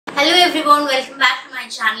Hello everyone, welcome back to my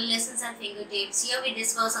channel Lessons at Fingertips. Here we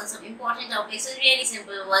discuss on some important topics in really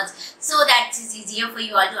simple words so that it is easier for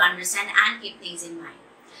you all to understand and keep things in mind.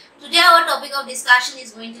 Today our topic of discussion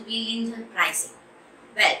is going to be Lindhal pricing.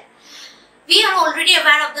 Well, we are already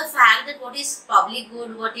aware of the fact that what is public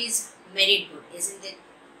good, what is merit good, isn't it?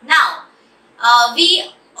 Now, we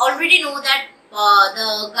already know that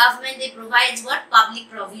the government, they provides what? Public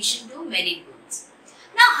provision to merit goods.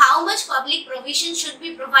 Now, how much public provision should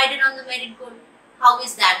be provided on the merit good? How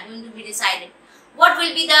is that going to be decided? What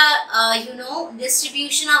will be the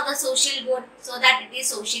distribution of the social good so that it is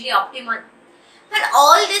socially optimal? But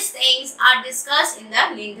all these things are discussed in the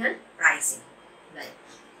Lindhal pricing. Well,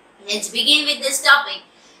 let's begin with this topic.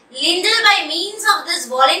 Lindhal, by means of this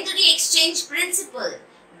voluntary exchange principle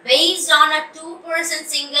based on a two-person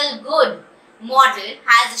single good model,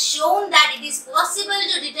 has shown that it is possible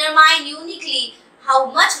to determine uniquely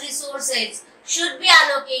how much resources should be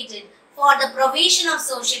allocated for the provision of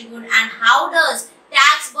social good and how does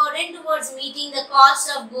tax burden towards meeting the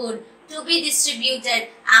cost of good to be distributed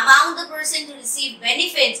among the person to receive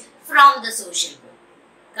benefits from the social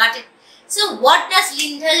good. Got it? So what does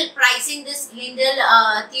Lindhal pricing, this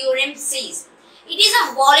Lindhal theorem says? It is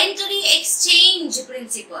a voluntary exchange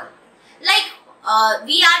principle. Like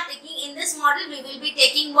we are taking in this model, we will be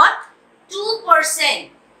taking what? 2%.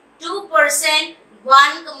 2%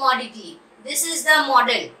 one commodity. This is the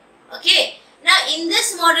model. Okay. Now in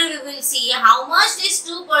this model we will see how much this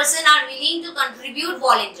 2% are willing to contribute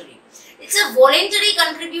voluntarily. It's a voluntary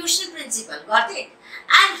contribution principle. Got it?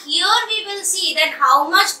 And here we will see that how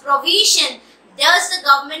much provision does the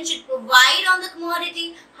government should provide on the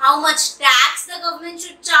commodity, how much tax the government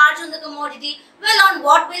should charge on the commodity. Well, on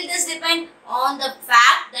what will this depend? On the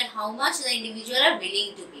fact that how much the individual are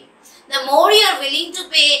willing to pay. The more you are willing to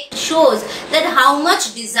pay shows that how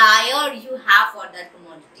much desire you have for that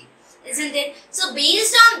commodity, isn't it? So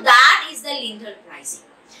based on that is the Lindhal pricing.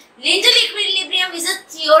 Lindhal equilibrium is a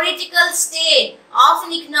theoretical state of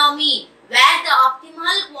an economy where the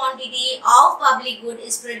optimal quantity of public good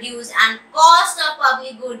is produced and cost of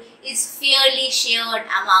public good is fairly shared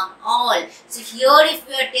among all. So here if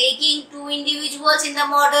we are taking two individuals in the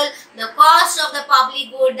model, the cost of the public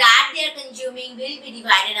good that they are consuming will be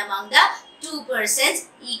divided among the two persons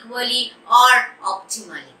equally or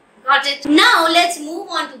optimally. Got it? Now let's move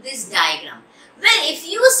on to this diagram. Well, if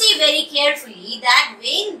you see very carefully that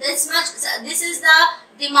when this much, this is the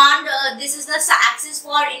demand, this is the axis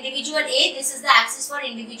for individual A, this is the axis for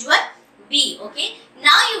individual B, okay.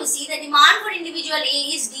 Now you see the demand for individual A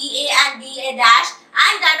is DA and DA dash,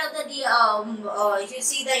 and that of the, you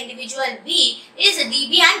see the individual B is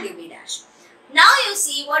DB and DB dash. Now you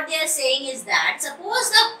see what they are saying is that suppose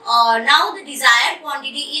the, now the desired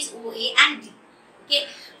quantity is OA and D, okay,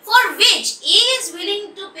 for which A is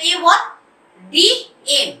willing to pay what?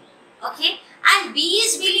 DM, okay, and B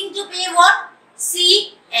is willing to pay what?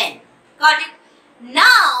 CN. Got it?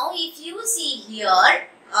 Now, if you see here,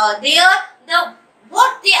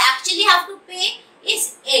 what they actually have to pay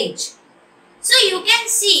is age. So you can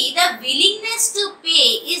see the willingness to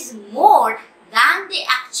pay is more than they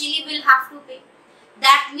actually will have to pay.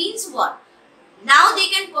 That means what? Now they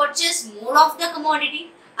can purchase more of the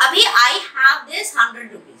commodity. Abhi I have this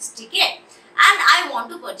 100 rupees, okay, and I want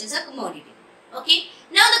to purchase a commodity. Okay.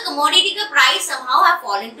 Now the commodity का price somehow have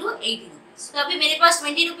fallen to 80 rupees. तो अभी मेरे पास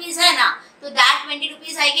 20 rupees है ना, तो that 20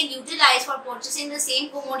 rupees I can utilize for purchasing the same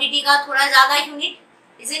commodity का थोड़ा ज़्यादा unit,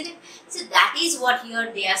 isn't it? So that is what here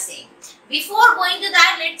they are saying. Before going to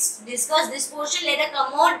that, let's discuss this portion. Let a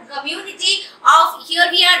community of, here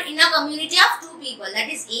we are in a community of two people, that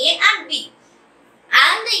is A and B,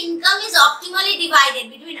 and the income is optimally divided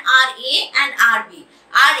between RA and RB.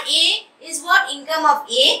 RA is what? Income of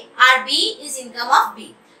A, RB is income of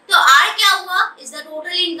B. So R क्या हुआ? Is the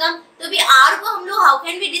total income. तो भी R को हम लोग how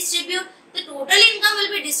can we distribute? The total income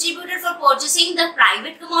will be distributed for purchasing the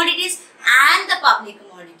private commodities and the public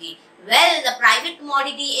commodity. Well, the private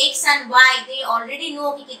commodity X and Y, they already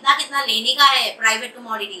know कि कितना कितना लेने का है private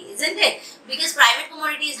commodity, isn't it? Because private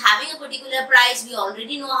commodity is having a particular price, we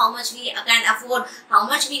already know how much we can afford, how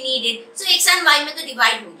much we need it. So X and Y में तो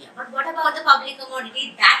divide हो गया. But what about the public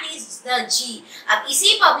commodity? That is the G. अब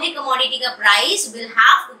इसी public commodity का price will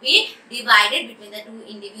have to be divided between the two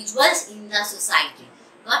individuals in the society.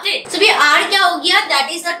 Got it? So R क्या हो गया? That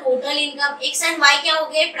is the total income. X and Y क्या हो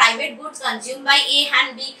गए? Private goods consumed by A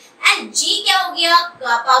and B. And G क्या हो गया?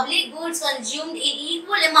 Public goods consumed in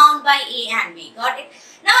equal amount by A and B. Got it?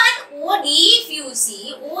 Now at OD, if you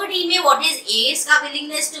see, OD में what is A's का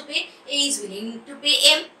willingness to pay? A is willing to pay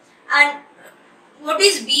M. And what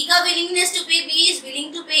is B का willingness to pay? B is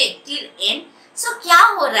willing to pay till N. So क्या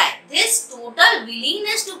हो रहा है? This total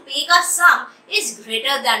willingness to pay का sum is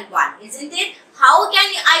greater than 1, isn't it? How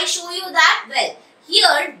can I show you that? Well,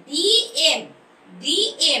 here DM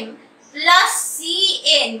plus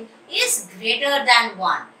CN is greater than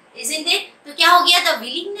 1, isn't it? तो क्या हो गया? The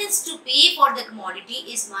willingness to pay for the commodity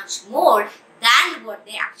is much more than what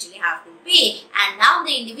they actually have to pay, and now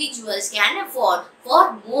the individuals can afford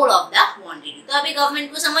for more of the quantity. तो अभी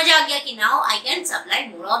government को समझ आ गया कि now I can supply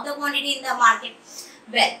more of the quantity in the market.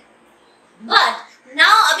 Well, but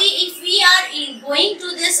now अभी if we are going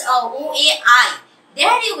to this OAI,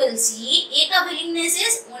 there you will see A का willingness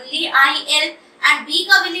is only IL and B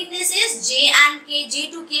ka willingness is J and K,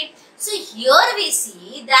 J to K. So here we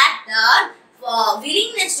see that the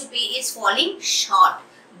willingness to pay is falling short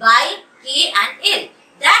by K and L.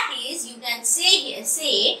 That is, you can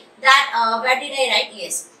say that where did I write?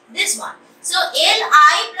 Yes, this one. So Li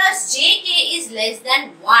plus Jk is less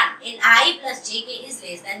than 1. Li plus Jk is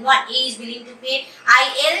less than 1. A is willing to pay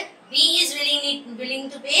IL, B is willing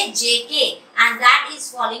to pay Jk, and that is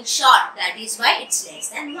falling short. That is why it's less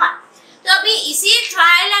than 1. So अभी इसी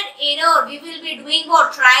trial and error we will be doing,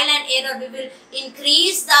 or trial and error we will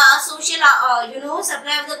increase the social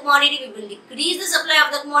supply of the commodity, we will decrease the supply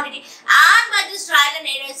of the commodity, and by this trial and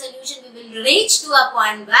error solution we will reach to a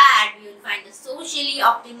point where we will find the socially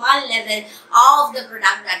optimal level of the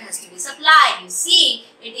product that has to be supplied. You see,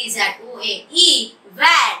 it is at OAE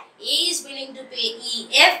where A is willing to pay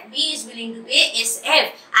EF, B is willing to pay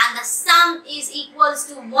SF, and the sum is equals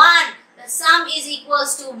to 1. The sum is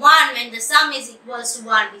equals to 1. When the sum is equals to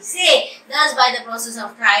 1, we say, thus by the process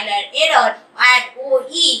of trial and error, at OE,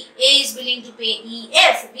 A is willing to pay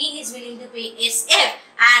EF, B is willing to pay SF,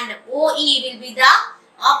 and OE will be the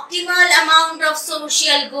optimal amount of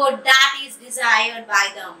social good that is desired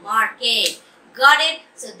by the market. Got it?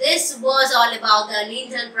 So this was all about the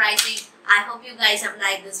Lindhal pricing. I hope you guys have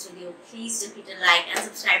liked this video. Please do hit a like and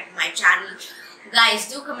subscribe to my channel. Guys,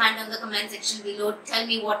 do comment on the comment section below. Tell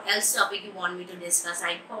me what else topic you want me to discuss.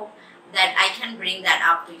 I hope that I can bring that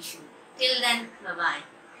up to you. Till then, bye-bye.